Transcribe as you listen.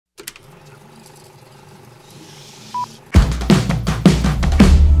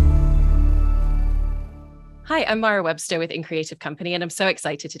Hi, I'm Mara Webster with In Creative Company, and I'm so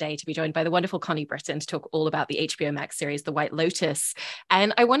excited today to be joined by the wonderful Connie Britton to talk all about the HBO Max series, The White Lotus.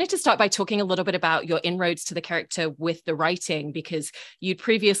 And I wanted to start by talking a little bit about your inroads to the character with the writing, because you'd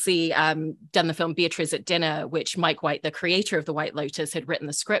previously done the film Beatrice at Dinner, which Mike White, the creator of The White Lotus, had written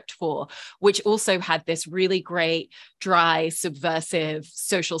the script for, which also had this really great, dry, subversive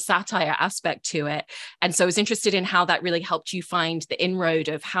social satire aspect to it. And so I was interested in how that really helped you find the inroad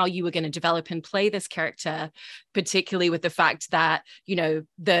of how you were going to develop and play this character, particularly with the fact that, you know,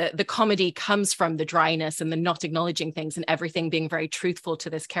 the comedy comes from the dryness and the not acknowledging things and everything being very truthful to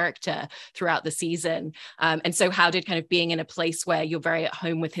this character throughout the season. And so how did kind of being in a place where you're very at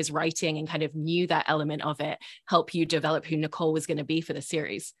home with his writing and kind of knew that element of it help you develop who Nicole was going to be for the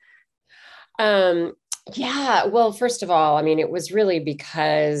series? Yeah, well, first of all, I mean, it was really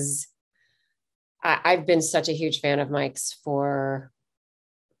because I've been such a huge fan of Mike's for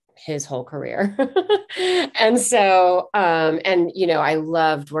his whole career. And so, I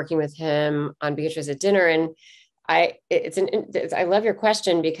loved working with him on Beatrice at Dinner. And I love your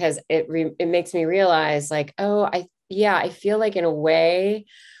question because it makes me realize like, I feel like in a way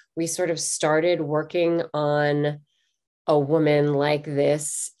we sort of started working on a woman like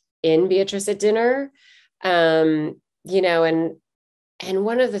this in Beatrice at Dinner. And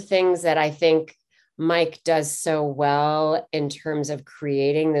one of the things that I think Mike does so well in terms of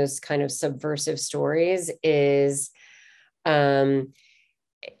creating those kind of subversive stories is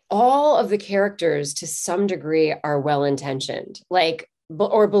all of the characters to some degree are well-intentioned,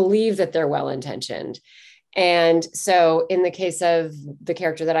 or believe that they're well-intentioned. And so in the case of the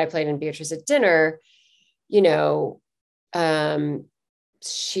character that I played in Beatrice at Dinner,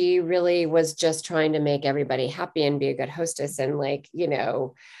 she really was just trying to make everybody happy and be a good hostess and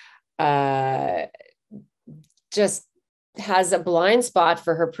just has a blind spot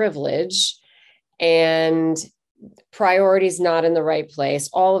for her privilege and priorities not in the right place,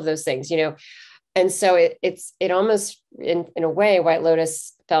 all of those things, And so it almost in a way, White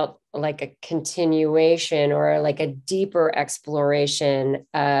Lotus felt like a continuation or like a deeper exploration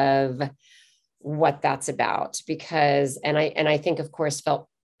of what that's about, because, and I think of course felt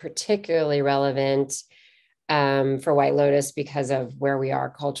particularly relevant for White Lotus because of where we are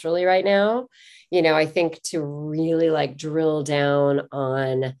culturally right now. I think to really drill down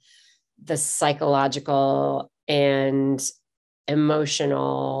on the psychological and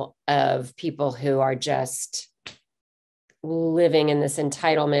emotional of people who are just living in this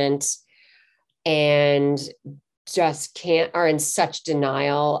entitlement and just are in such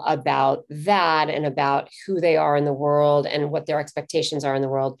denial about that and about who they are in the world and what their expectations are in the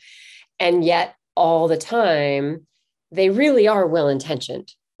world. And yet all the time, they really are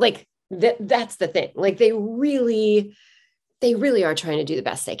well-intentioned. That's the thing. They really are trying to do the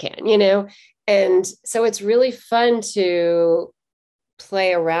best they can, And so it's really fun to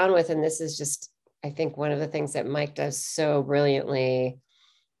play around with. And this is just, I think, one of the things that Mike does so brilliantly,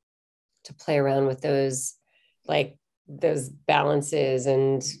 to play around with those balances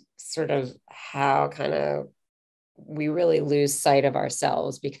and sort of how kind of we really lose sight of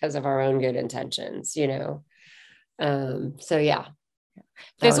ourselves because of our own good intentions, So yeah,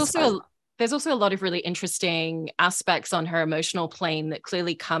 There's also there's also a lot of really interesting aspects on her emotional plane that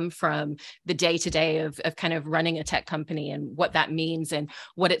clearly come from the day-to-day of kind of running a tech company and what that means and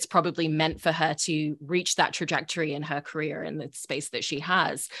what it's probably meant for her to reach that trajectory in her career in the space that she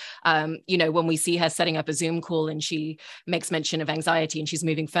has. When we see her setting up a Zoom call and she makes mention of anxiety and she's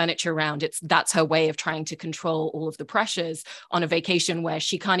moving furniture around, that's her way of trying to control all of the pressures on a vacation where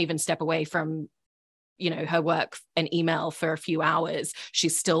she can't even step away from her work and email for a few hours.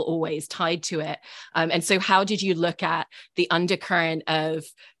 She's still always tied to it. And so how did you look at the undercurrent of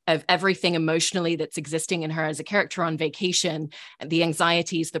everything emotionally that's existing in her as a character on vacation, the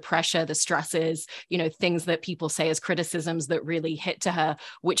anxieties, the pressure, the stresses, things that people say as criticisms that really hit to her,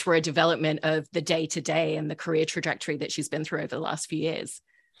 which were a development of the day-to-day and the career trajectory that she's been through over the last few years?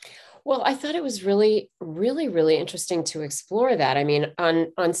 Well, I thought it was really, really, really interesting to explore that. I mean,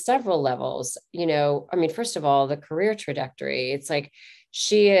 on several levels, first of all, the career trajectory, it's like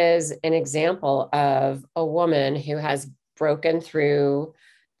she is an example of a woman who has broken through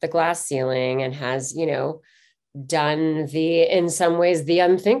the glass ceiling and has, done in some ways, the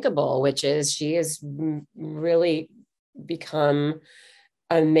unthinkable, which is she has really become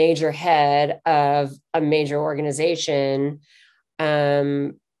a major head of a major organization,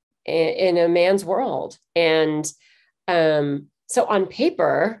 in a man's world. And so on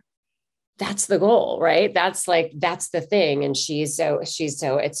paper, that's the goal, right? That's the thing. And she's so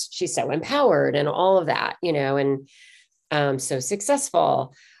empowered and all of that, and so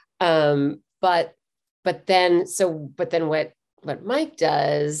successful. But but then what Mike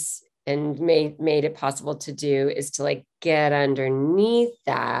does and made it possible to do is to like get underneath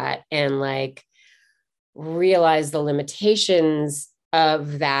that and like realize the limitations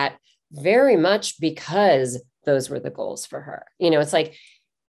of that, very much because those were the goals for her. It's like,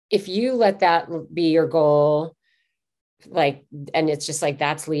 if you let that be your goal, like, and it's just like,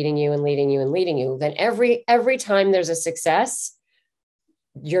 that's leading you and leading you and leading you, then every time there's a success,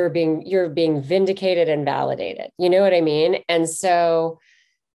 you're being vindicated and validated. You know what I mean? And so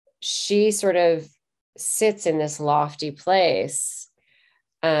she sort of sits in this lofty place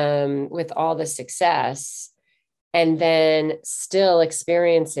with all the success, and then still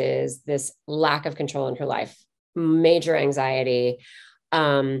experiences this lack of control in her life, major anxiety,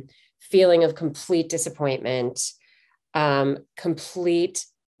 feeling of complete disappointment, complete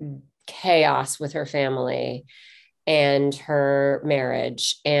chaos with her family and her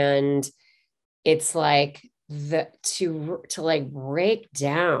marriage. And it's like to like break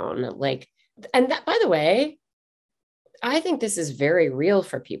down, like, and that, by the way, I think this is very real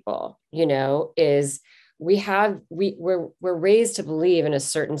for people, is we're raised to believe in a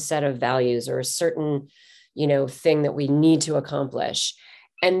certain set of values or a certain, thing that we need to accomplish.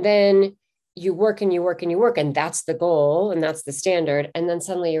 And then you work and you work and you work, and that's the goal and that's the standard. And then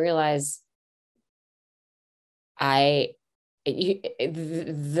suddenly you realize the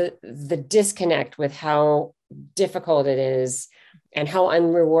disconnect with how difficult it is and how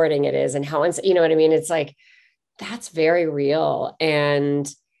unrewarding it is and how, you know what I mean? It's like, that's very real. And,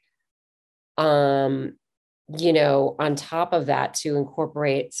 on top of that, to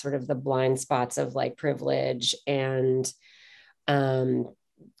incorporate sort of the blind spots of like privilege and,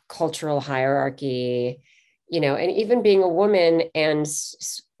 cultural hierarchy, and even being a woman and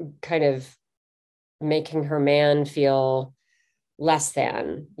kind of making her man feel less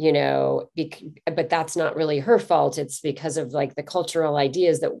than, but that's not really her fault. It's because of like the cultural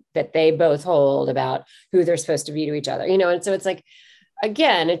ideas that they both hold about who they're supposed to be to each other, and so it's like,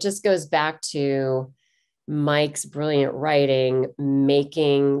 again, it just goes back to Mike's brilliant writing,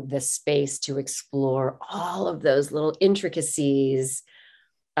 making the space to explore all of those little intricacies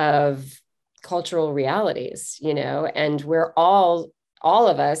of cultural realities, and we're all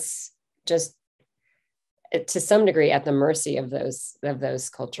of us just to some degree at the mercy of those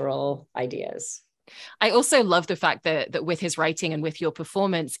cultural ideas. I also love the fact that with his writing and with your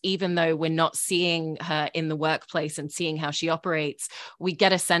performance, even though we're not seeing her in the workplace and seeing how she operates, we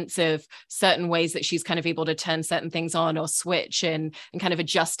get a sense of certain ways that she's kind of able to turn certain things on or switch and kind of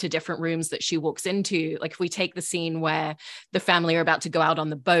adjust to different rooms that she walks into. Like if we take the scene where the family are about to go out on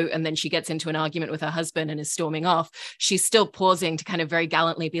the boat and then she gets into an argument with her husband and is storming off, she's still pausing to kind of very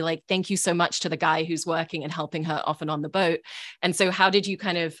gallantly be like, thank you so much to the guy who's working and helping her off and on the boat. And so how did you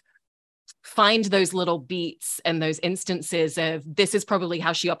kind of find those little beats and those instances of this is probably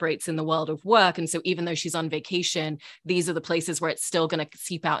how she operates in the world of work, and so even though she's on vacation, these are the places where it's still going to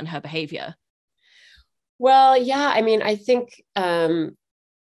seep out in her behavior? Well, yeah, I mean, I think I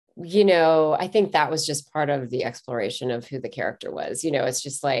think that was just part of the exploration of who the character was. It's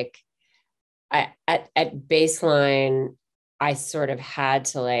just like at baseline, I sort of had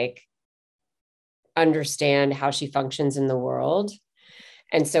to like understand how she functions in the world.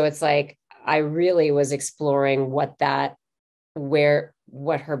 And so it's like, I really was exploring what her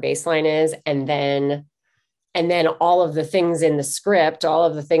baseline is. And then all of the things in the script, all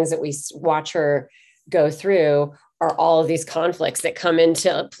of the things that we watch her go through are all of these conflicts that come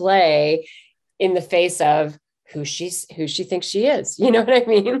into play in the face of who she thinks she is, you know what I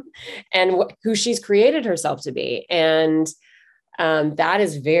mean? And who she's created herself to be. And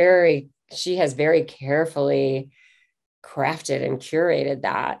she has very carefully crafted and curated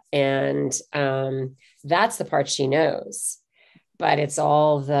that. And that's the part she knows, but it's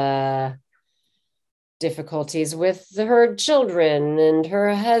all the difficulties with her children and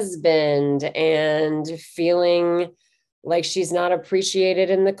her husband and feeling like she's not appreciated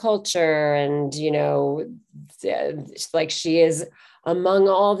in the culture. And, like she is among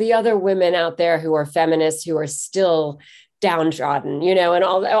all the other women out there who are feminists, who are still downtrodden, and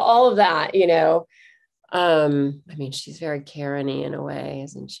all of that, I mean, she's very Karen-y in a way,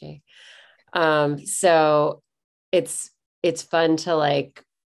 isn't she? So it's fun to like,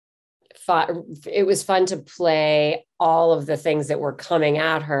 it was fun to play all of the things that were coming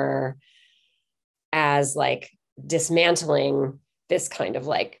at her as like dismantling this kind of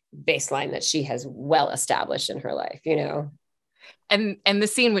like baseline that she has well established in her life, And the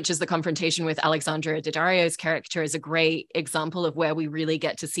scene, which is the confrontation with Alexandra Daddario's character, is a great example of where we really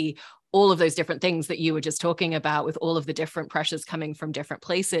get to see all of those different things that you were just talking about, with all of the different pressures coming from different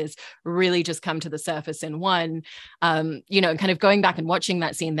places, really just come to the surface in one. And kind of going back and watching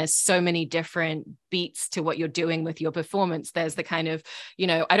that scene, there's so many different beats to what you're doing with your performance. There's the kind of,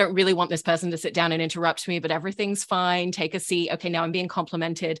 I don't really want this person to sit down and interrupt me, but everything's fine. Take a seat. Okay, now I'm being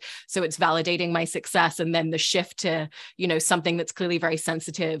complimented, so it's validating my success. And then the shift to, something that's clearly very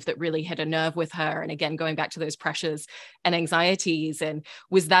sensitive that really hit a nerve with her. And again, going back to those pressures and anxieties. And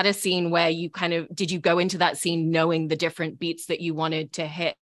was that a scene where you did you go into that scene knowing the different beats that you wanted to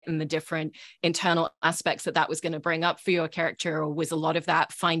hit and the different internal aspects that was going to bring up for your character? Or was a lot of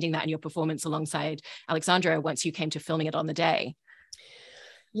that finding that in your performance alongside Alexandra once you came to filming it on the day?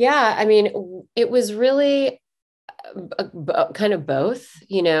 Yeah, I mean, it was really kind of both.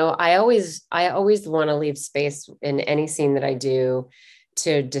 I always want to leave space in any scene that I do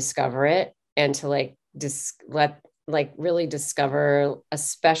to discover it and to really discover,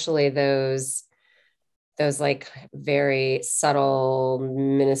 especially those like very subtle,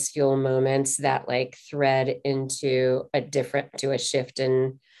 minuscule moments that like thread into a shift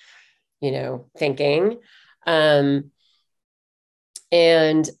in, thinking.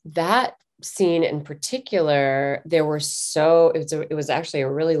 And that scene in particular, it was actually a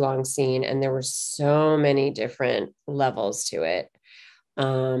really long scene, and there were so many different levels to it.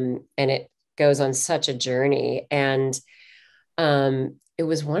 And it goes on such a journey. And it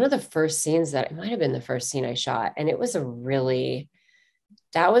was one of the first scenes it might have been the first scene I shot. And it was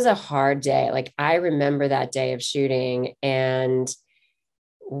that was a hard day. Like, I remember that day of shooting, and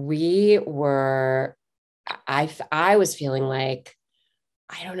I was feeling like,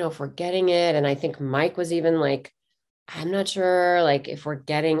 I don't know if we're getting it. And I think Mike was even like, I'm not sure, like, if we're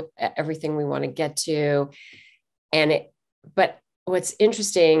getting everything we want to get to. But what's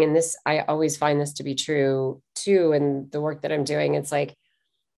interesting, and this, I always find this to be true too, in the work that I'm doing, it's like,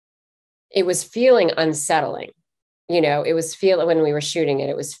 it was feeling unsettling. It was when we were shooting it,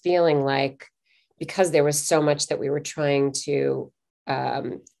 it was feeling like, because there was so much that we were trying to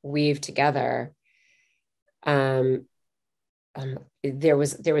weave together. There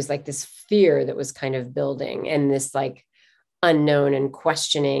was like this fear that was kind of building, and this like unknown and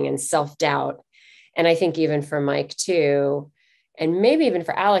questioning and self-doubt. And I think even for Mike too, and maybe even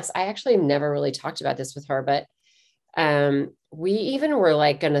for Alex, I actually never really talked about this with her, but we even were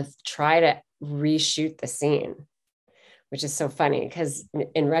like going to try to reshoot the scene, which is so funny because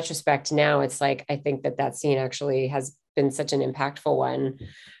in retrospect now, it's like, I think that scene actually has been such an impactful one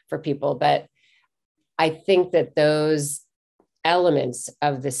for people. But I think that those elements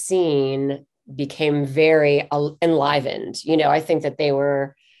of the scene became very enlivened. I think that they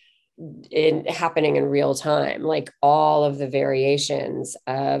were happening in real time, like all of the variations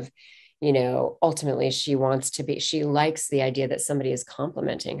of, ultimately she likes the idea that somebody is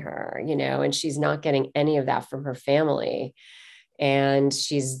complimenting her, and she's not getting any of that from her family. And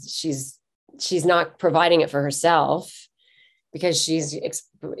she's not providing it for herself because she's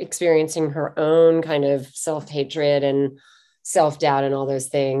experiencing her own kind of self-hatred and self-doubt and all those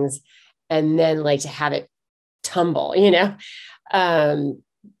things. And then like to have it tumble,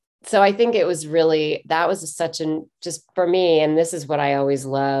 so I think it was really, that was just for me. And this is what I always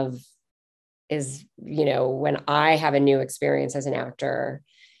love is, when I have a new experience as an actor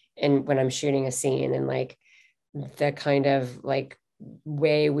and when I'm shooting a scene, and like the kind of like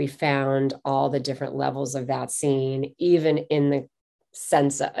way we found all the different levels of that scene, even in the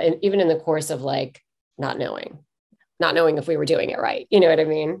course of like not knowing if we were doing it right. You know what I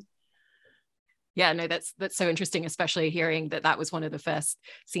mean? Yeah, no, that's so interesting, especially hearing that was one of the first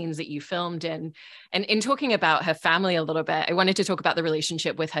scenes that you filmed in. And in talking about her family a little bit, I wanted to talk about the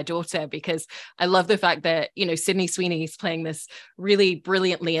relationship with her daughter, because I love the fact that, Sydney Sweeney is playing this really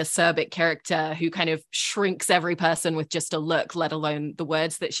brilliantly acerbic character who kind of shrinks every person with just a look, let alone the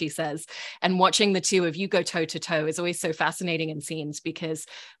words that she says. And watching the two of you go toe to toe is always so fascinating in scenes, because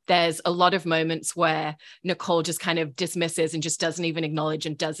there's a lot of moments where Nicole just kind of dismisses and just doesn't even acknowledge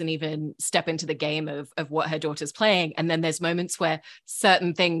and doesn't even step into the game of what her daughter's playing. And then there's moments where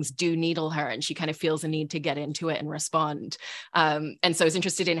certain things do needle her and she kind of feels a need to get into it and respond. And so I was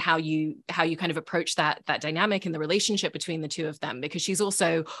interested in how you kind of approach that dynamic and the relationship between the two of them, because she's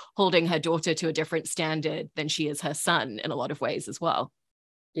also holding her daughter to a different standard than she is her son in a lot of ways as well.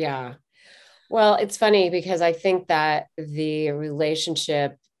 Yeah. Well, it's funny because I think that the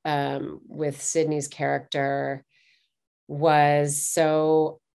relationship with Sydney's character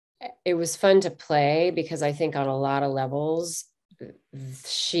it was fun to play, because I think on a lot of levels,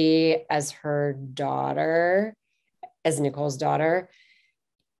 she, as her daughter, as Nicole's daughter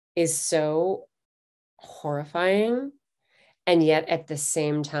is so horrifying. And yet at the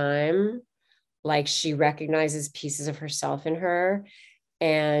same time, like she recognizes pieces of herself in her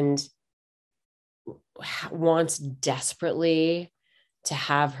and wants desperately to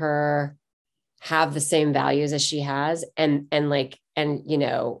have her have the same values as she has. And you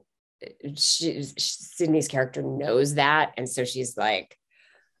know, Sydney's character knows that. And so she's like,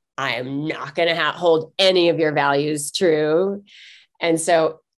 I am not going to hold any of your values true. And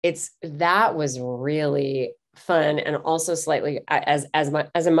so that was really fun. And also slightly as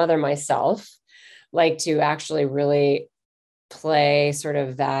a mother myself, like to actually really play sort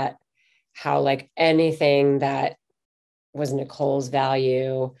of that, how like anything that was Nicole's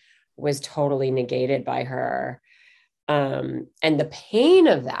value was totally negated by her. And the pain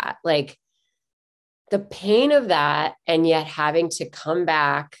of that, and yet having to come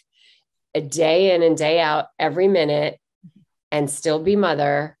back a day in and day out every minute and still be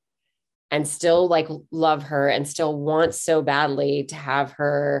mother and still like love her and still want so badly to have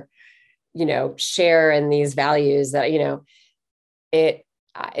her, you know, share in these values that, you know, it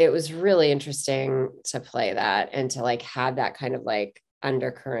was really interesting to play that and to like have that kind of like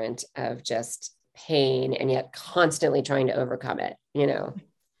undercurrent of just pain and yet constantly trying to overcome it, you know.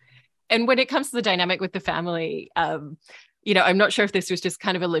 And when it comes to the dynamic with the family, you know, I'm not sure if this was just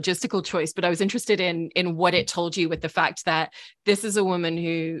kind of a logistical choice, but I was interested in what it told you with the fact that this is a woman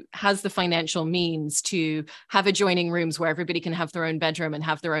who has the financial means to have adjoining rooms where everybody can have their own bedroom and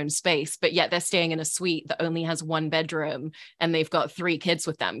have their own space, but yet they're staying in a suite that only has one bedroom and they've got 3 kids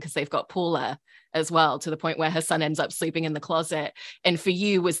with them because they've got Paula as well, to the point where her son ends up sleeping in the closet. And for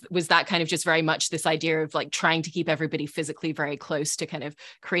you, was that kind of just very much this idea of like trying to keep everybody physically very close to kind of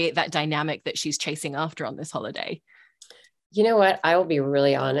create that dynamic that she's chasing after on this holiday? You know what? I will be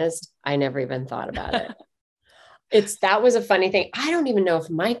really honest. I never even thought about it. That was a funny thing. I don't even know if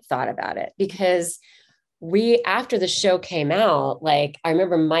Mike thought about it because after the show came out, like I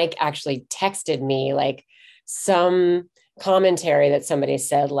remember Mike actually texted me like some commentary that somebody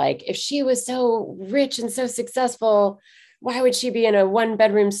said, like, if she was so rich and so successful, why would she be in a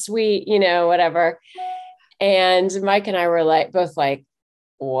 1-bedroom suite, you know, whatever. And Mike and I were like, both like,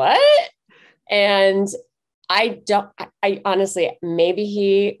 what? And I honestly,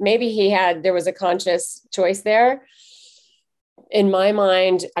 maybe there was a conscious choice there. In my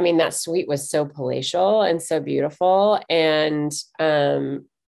mind, I mean, that suite was so palatial and so beautiful. And,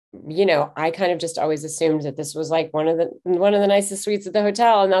 you know, I kind of just always assumed that this was like one of the nicest suites at the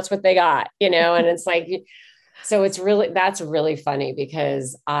hotel and that's what they got, you know? And it's like, so that's really funny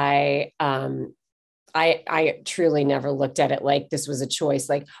because I truly never looked at it like this was a choice,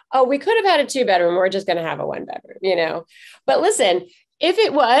 like, oh, we could have had a 2-bedroom. We're just going to have a 1-bedroom, you know? But listen, if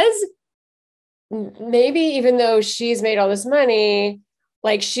it was, maybe even though she's made all this money,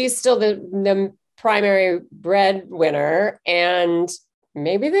 like she's still the primary breadwinner. And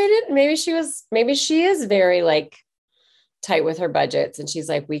maybe she is very like tight with her budgets. And she's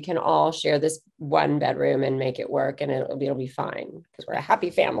like, we can all share this 1-bedroom and make it work. And it'll be fine because we're a happy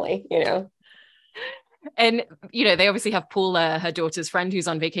family, you know? And, you know, they obviously have Paula, her daughter's friend, who's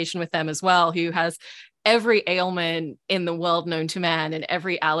on vacation with them as well, who has every ailment in the world known to man and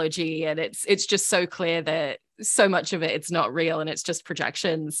every allergy. And it's just so clear that so much of it's not real and it's just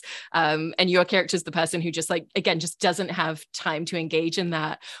projections. And your character's the person who just like, again, just doesn't have time to engage in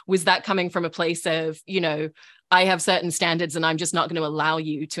that. Was that coming from a place of, you know, I have certain standards and I'm just not going to allow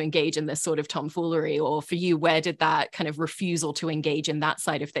you to engage in this sort of tomfoolery? Or for you, where did that kind of refusal to engage in that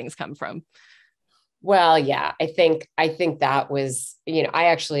side of things come from? Well, yeah, I think that was, you know, I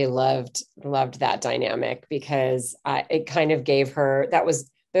actually loved that dynamic because it kind of gave her,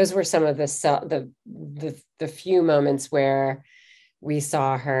 those were some of the few moments where we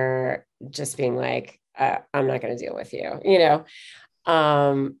saw her just being like, I'm not going to deal with you, you know?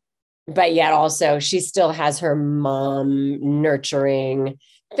 But yet also she still has her mom nurturing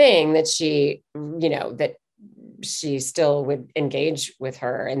thing that she, you know, that she still would engage with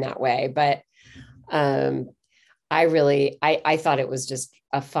her in that way. But I thought it was just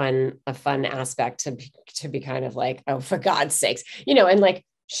a fun aspect to be kind of like, oh, for God's sakes, you know, and like,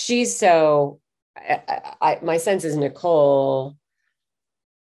 she's so, my sense is Nicole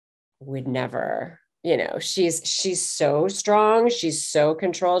would never, you know, she's so strong. She's so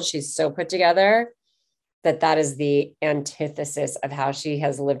controlled. She's so put together that is the antithesis of how she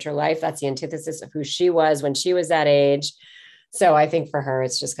has lived her life. That's the antithesis of who she was when she was that age. So I think for her,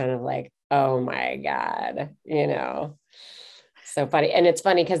 it's just kind of like, oh my God, you know, so funny. And it's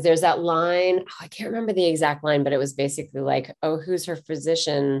funny because there's that line, I can't remember the exact line, but it was basically like, oh, who's her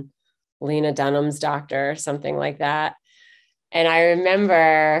physician? Lena Dunham's doctor, something like that. And I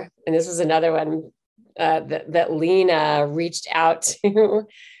remember, and this was another one, that Lena reached out to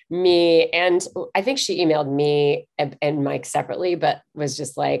me, and I think she emailed me and Mike separately, but was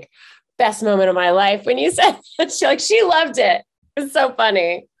just like, best moment of my life when you said that. She loved it. It's so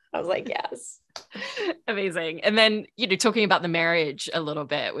funny. I was like, yes. Amazing. And then, talking about the marriage a little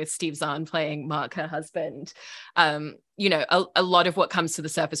bit with Steve Zahn playing Mark, her husband, a lot of what comes to the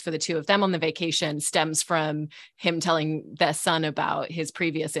surface for the two of them on the vacation stems from him telling their son about his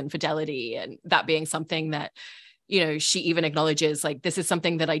previous infidelity, and that being something that, she even acknowledges, like, this is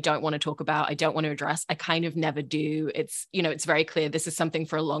something that I don't want to talk about. I don't want to address. I kind of never do. It's, it's very clear this is something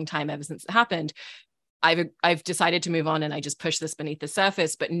for a long time, ever since it happened. I've decided to move on, and I just push this beneath the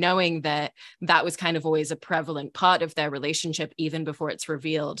surface. But knowing that was kind of always a prevalent part of their relationship, even before it's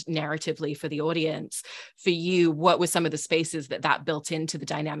revealed narratively for the audience, for you, what were some of the spaces that built into the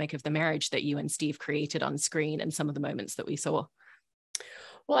dynamic of the marriage that you and Steve created on screen, and some of the moments that we saw?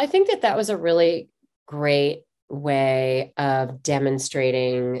 Well, I think that was a really great way of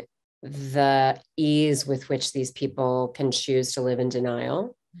demonstrating the ease with which these people can choose to live in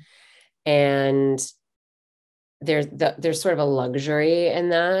denial. And there's sort of a luxury in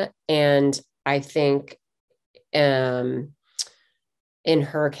that. And I think in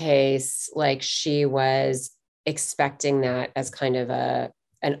her case, like, she was expecting that as kind of an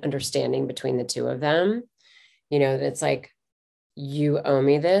understanding between the two of them, that's like, you owe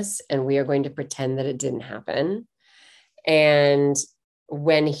me this, and we are going to pretend that it didn't happen. And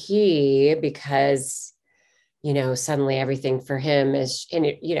when because suddenly everything for him is, and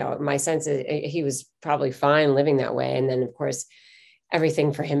my sense is he was probably fine living that way. And then, of course,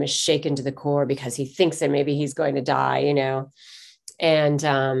 everything for him is shaken to the core because he thinks that maybe he's going to die, and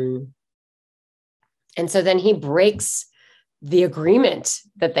so then he breaks the agreement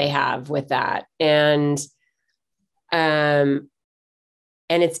that they have with that. And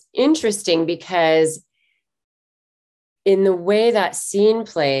it's interesting because in the way that scene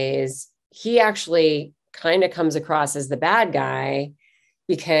plays, he actually kind of comes across as the bad guy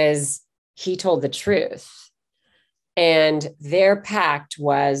because he told the truth. And their pact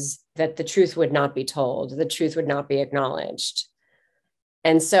was that the truth would not be told, the truth would not be acknowledged.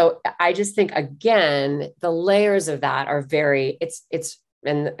 And so I just think, again, the layers of that are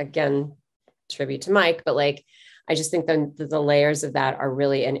and again, tribute to Mike, but like, I just think the layers of that are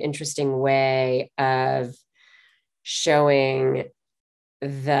really an interesting way of showing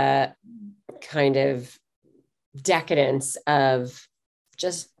the kind of decadence of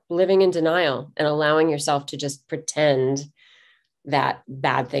just living in denial and allowing yourself to just pretend that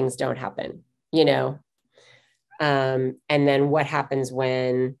bad things don't happen, and then what happens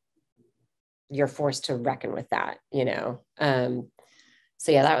when you're forced to reckon with that,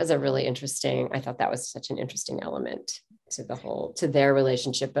 so yeah, that was I thought that was such an interesting element to their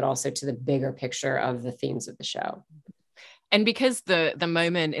relationship, but also to the bigger picture of the themes of the show. And because the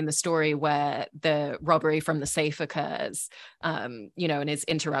moment in the story where the robbery from the safe occurs, and is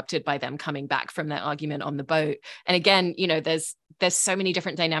interrupted by them coming back from their argument on the boat. And again, there's so many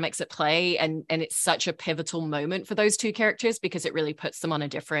different dynamics at play, and it's such a pivotal moment for those two characters because it really puts them on a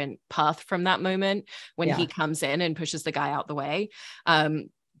different path from that moment when he comes in and pushes the guy out the way.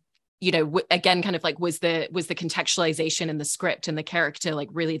 Again, kind of like, was the contextualization in the script and the character like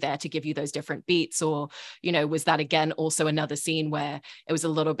really there to give you those different beats, or was that again also another scene where it was a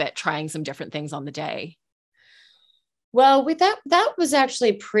little bit trying some different things on the day? Well, with that was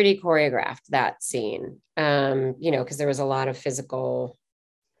actually pretty choreographed, that scene, because there was a lot of physical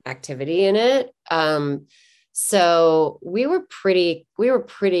activity in it. So we were pretty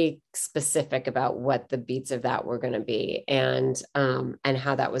specific about what the beats of that were going to be, and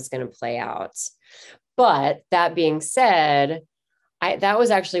how that was going to play out. But that being said, that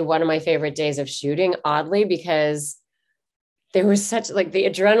was actually one of my favorite days of shooting, oddly, because there was the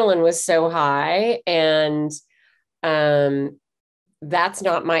adrenaline was so high, and that's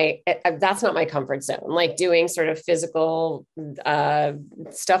not my comfort zone. Like, doing sort of physical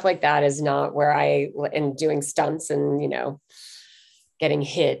stuff like that is not where and doing stunts and, getting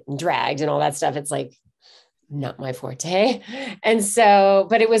hit and dragged and all that stuff. It's like not my forte. And so,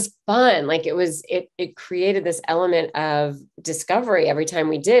 but it was fun. Like, it created this element of discovery every time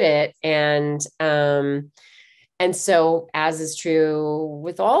we did it. And so, as is true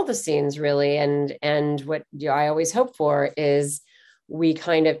with all the scenes really, and what I always hope for is, we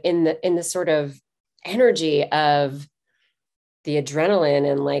kind of in the sort of energy of the adrenaline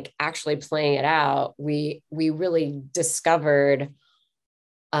and like actually playing it out, we really discovered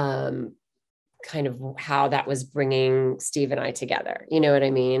kind of how that was bringing Steve and I together, you know what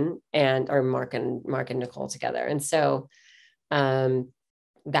I mean? Or Mark and Nicole together. And so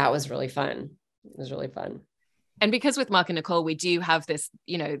that was really fun. It was really fun. And because with Mark and Nicole, we do have this,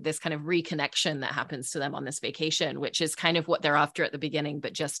 this kind of reconnection that happens to them on this vacation, which is kind of what they're after at the beginning,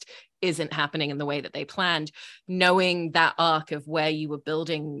 but just isn't happening in the way that they planned. Knowing that arc of where you were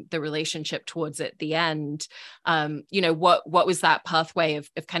building the relationship towards at the end, what was that pathway of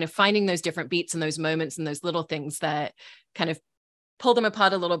kind of finding those different beats and those moments and those little things that kind of pull them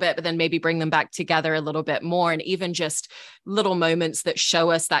apart a little bit, but then maybe bring them back together a little bit more. And even just little moments that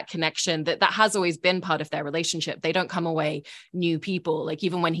show us that connection that has always been part of their relationship. They don't come away new people. Like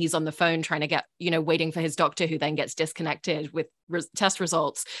even when he's on the phone trying to get, waiting for his doctor, who then gets disconnected with test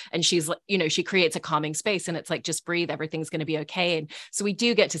results. And she's like, she creates a calming space and it's like, just breathe, everything's going to be okay. And so we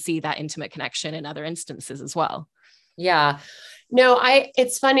do get to see that intimate connection in other instances as well. Yeah. No,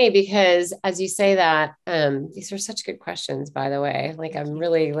 it's funny because as you say that, these are such good questions, by the way. Like I'm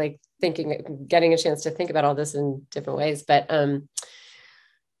really like getting a chance to think about all this in different ways. But,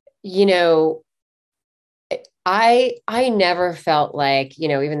 I never felt like,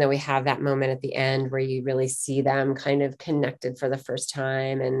 even though we have that moment at the end where you really see them kind of connected for the first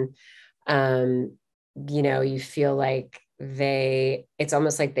time and, you feel like it's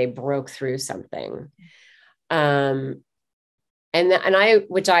almost like they broke through something.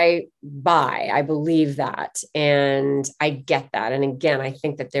 Which I buy, I believe that, and I get that. And again, I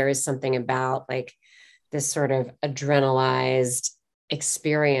think that there is something about like this sort of adrenalized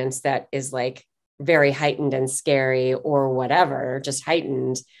experience that is like very heightened and scary or whatever, just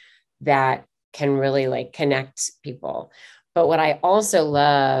heightened, that can really like connect people. But what I also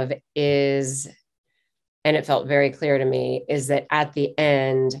love is, and it felt very clear to me, is that at the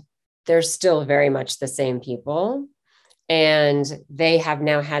end, they're still very much the same people. And they have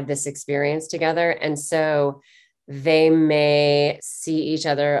now had this experience together. And so they may see each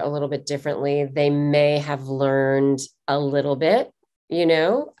other a little bit differently. They may have learned a little bit,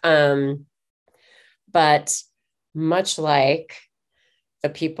 but much like the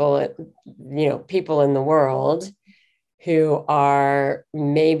people, people in the world who are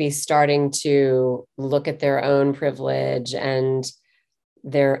maybe starting to look at their own privilege and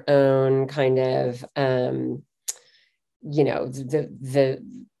their own kind of,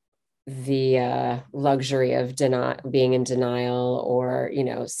 the luxury of being in denial, or,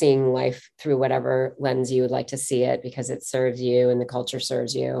 seeing life through whatever lens you would like to see it because it serves you and the culture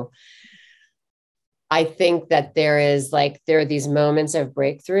serves you. I think that there are these moments of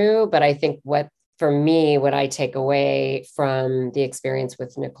breakthrough, but I think what I take away from the experience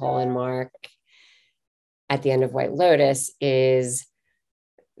with Nicole and Mark at the end of White Lotus is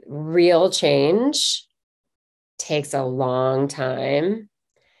real change takes a long time.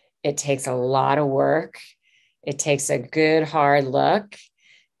 It takes a lot of work. It takes a good hard look.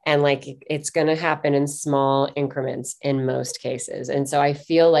 And like, it's going to happen in small increments in most cases. And so I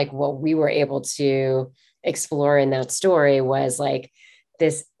feel like what we were able to explore in that story was like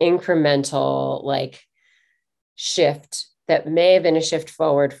this incremental like shift that may have been a shift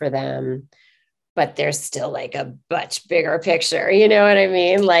forward for them, but there's still like a much bigger picture. You know what I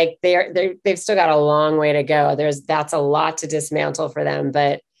mean? Like they've still got a long way to go. That's a lot to dismantle for them,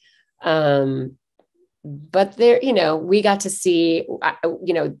 but there, we got to see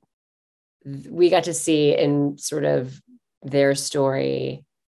in sort of their story,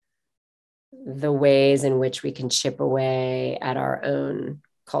 the ways in which we can chip away at our own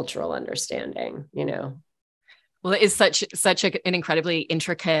cultural understanding, Well, it is such an incredibly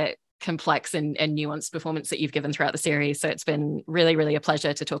intricate, complex and nuanced performance that you've given throughout the series. So it's been really, really a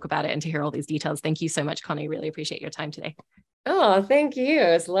pleasure to talk about it and to hear all these details. Thank you so much, Connie. Really appreciate your time today. Oh, thank you.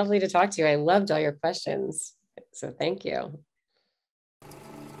 It's lovely to talk to you. I loved all your questions. So thank you.